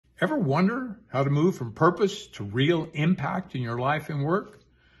Ever wonder how to move from purpose to real impact in your life and work?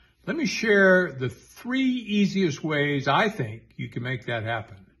 Let me share the 3 easiest ways I think you can make that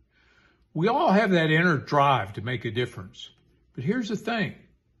happen. We all have that inner drive to make a difference. But here's the thing.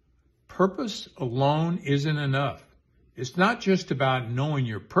 Purpose alone isn't enough. It's not just about knowing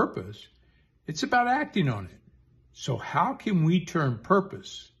your purpose. It's about acting on it. So how can we turn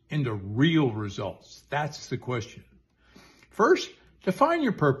purpose into real results? That's the question. First, define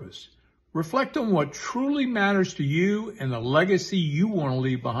your purpose. Reflect on what truly matters to you and the legacy you want to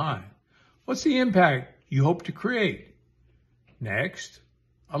leave behind. What's the impact you hope to create? Next,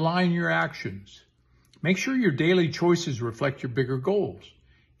 align your actions. Make sure your daily choices reflect your bigger goals.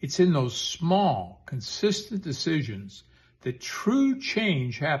 It's in those small, consistent decisions that true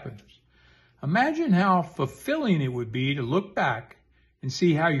change happens. Imagine how fulfilling it would be to look back and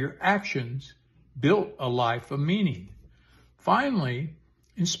see how your actions built a life of meaning. Finally,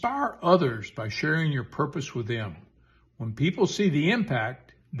 inspire others by sharing your purpose with them. When people see the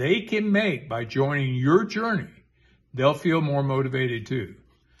impact they can make by joining your journey, they'll feel more motivated too.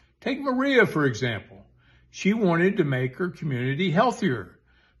 Take Maria, for example. She wanted to make her community healthier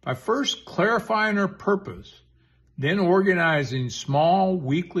by first clarifying her purpose, then organizing small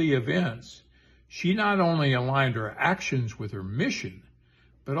weekly events. She not only aligned her actions with her mission,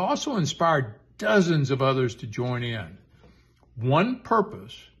 but also inspired dozens of others to join in. One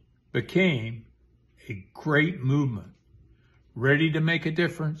purpose became a great movement. Ready to make a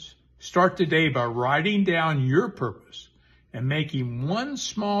difference? Start today by writing down your purpose and making one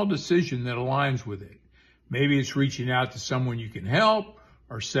small decision that aligns with it. Maybe it's reaching out to someone you can help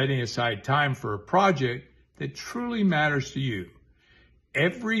or setting aside time for a project that truly matters to you.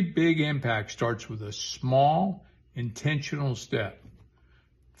 Every big impact starts with a small, intentional step.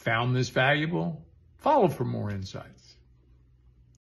 Found this valuable? Follow for more insights.